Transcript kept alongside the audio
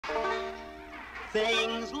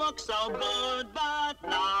Things look so good, but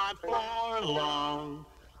not for long.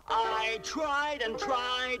 I tried and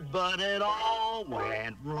tried, but it all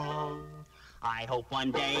went wrong. I hope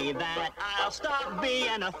one day that I'll stop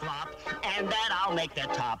being a flop and that I'll make the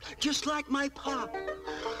top, just like my pop.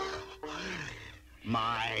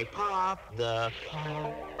 My pop, the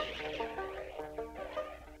pop.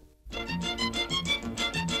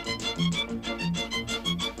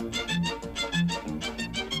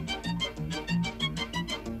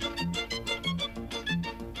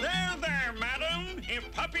 There, madam.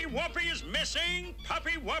 If Puppy Wuppy is missing,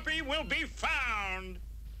 Puppy Wuppy will be found.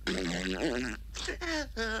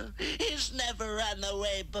 He's never run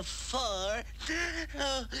away before.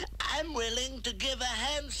 I'm willing to give a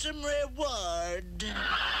handsome reward.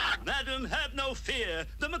 Madam, have no fear.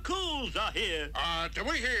 The McCools are here. Did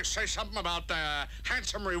we hear you say something about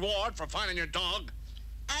handsome reward for finding your dog?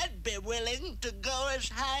 I'd be willing to go as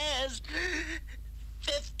high as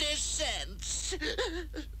 50 cents.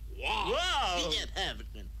 Wow! Yeah,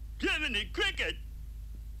 Jiminy Cricket!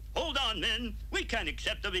 Hold on, men. We can't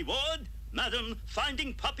accept the reward. Madam,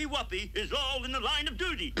 finding Puppy Wuppy is all in the line of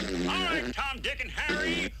duty. All right, Tom, Dick, and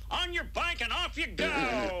Harry, on your bike and off you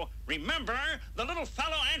go. Remember, the little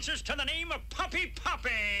fellow answers to the name of Puppy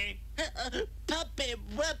Puppy. Puppy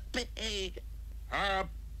Wuppy.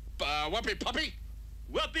 Wuppy Puppy?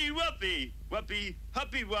 Wuppy Wuppy. Wuppy,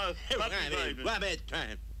 Puppy Wuppy. Wuppy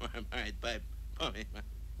time. All right, bye. Puppy Wuppy.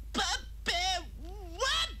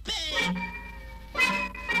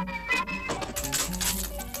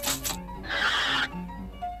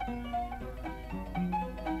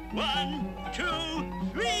 1, 2,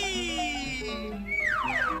 3.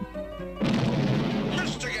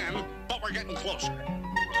 Missed again, but we're getting closer.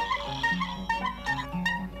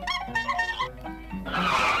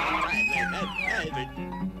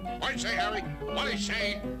 What'd he say, Harry? What'd he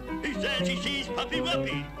say? He says he sees Puppy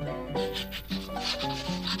Wuppy.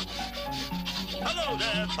 Hello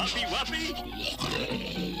there, Puppy Wuppy.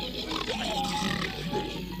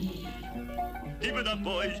 Keep it up,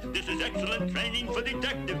 boys. This is excellent training for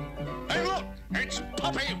detective. Hey, look! It's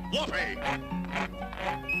Puppy Wuppy!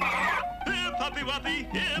 Here, Puppy Wuppy.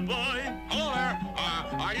 Here, boy. Hello there.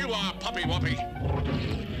 Are you, Puppy Wuppy?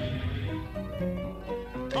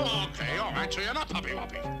 Oh, okay, all right, so you're not Puppy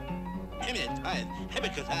Wuppy.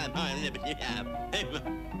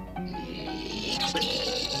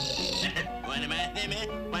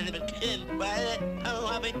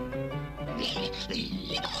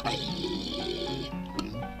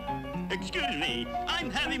 Excuse me, I'm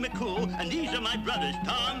Harry McCool, and these are my brothers,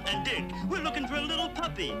 Tom and Dick. We're looking for a little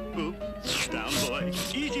puppy. Oops, down, boy.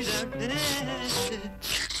 Easy there.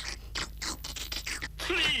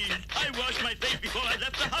 Please, I washed my face before I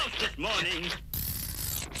left the house this morning.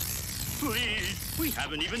 Please, we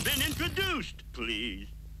haven't even been introduced. Please,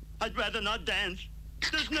 I'd rather not dance.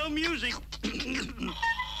 There's no music.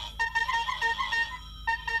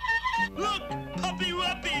 Look, Puppy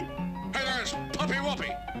Wuppy. Hey, there's Puppy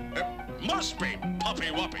Wuppy. It must be Puppy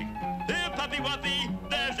Wuppy. Here, Puppy Wuppy.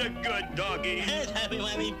 There's a good doggy. Here's Puppy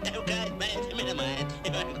Wuppy. Oh, God, man, a minute, man.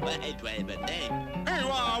 Hey,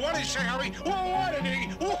 what did he say, Harry? What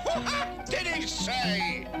did he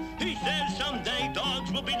say? He says someday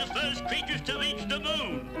dogs will be the first creatures to reach the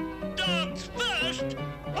moon. Dogs first?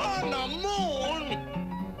 On the moon?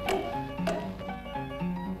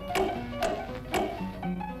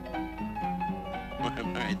 All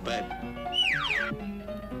right, bye.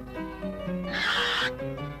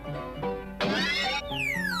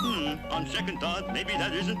 On second thought, maybe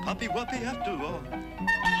that isn't Puppy Wuppy after all.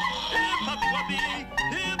 Here, Puppy Wuppy.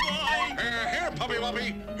 Here, boy. Here, Puppy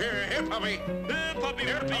Wuppy. Here, Puppy. Here, Puppy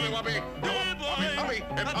Here, Wuppy. Puppy Wuppy. Here, boy.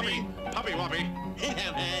 Puppy Wuppy.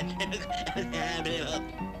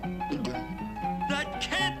 That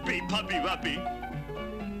can't be Puppy Wuppy.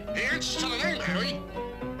 He answers to the name, Harry.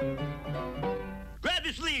 Grab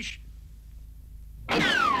his leash.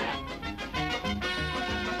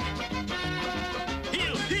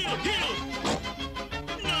 Heel.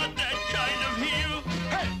 Not that kind of heel.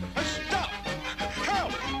 Hey, stop!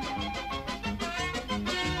 Help!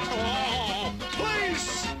 Oh, please!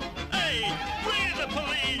 Hey, we're the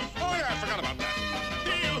police. Oh, yeah, I forgot about that.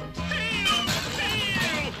 Heel.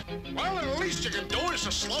 Well, the least you can do is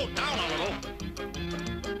to slow down a little.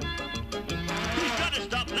 He's got to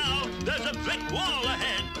stop now. There's a brick wall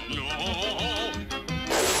ahead. No!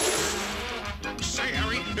 Say,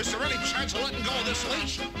 Harry, is there any chance of letting go of this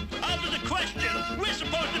leash? Out of the question. We're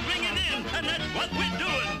supposed to bring it in, and that's what we're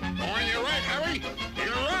doing. Oh, and you're right, Harry.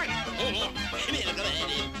 You're right.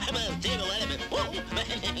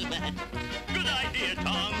 Good idea,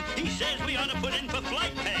 Tom. He says we ought to put in for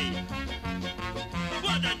flight pay.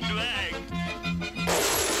 what a drag.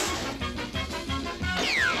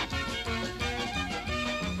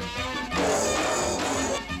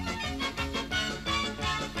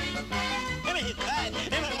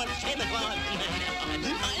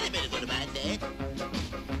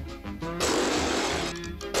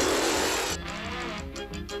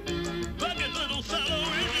 Rugged little fellow,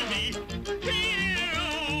 isn't he?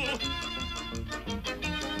 Here!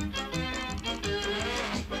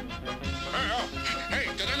 Hey,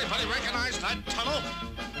 did anybody recognize that tunnel?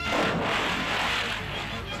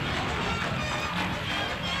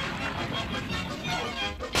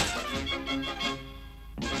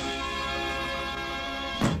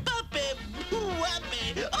 Puppy, wuppy.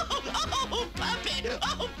 Oh, puppy.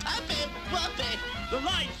 Oh, puppy, wuppy. The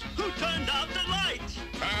lights! Who turned out the lights?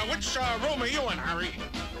 Which room are you in, Harry?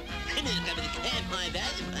 Can't find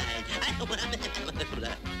that.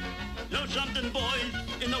 Know something, boys?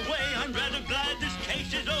 In a way, I'm rather glad this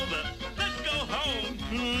case is over. Let's go home.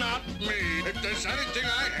 Not me. If there's anything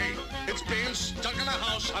I hate, it's being stuck in a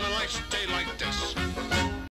house on a nice day like this.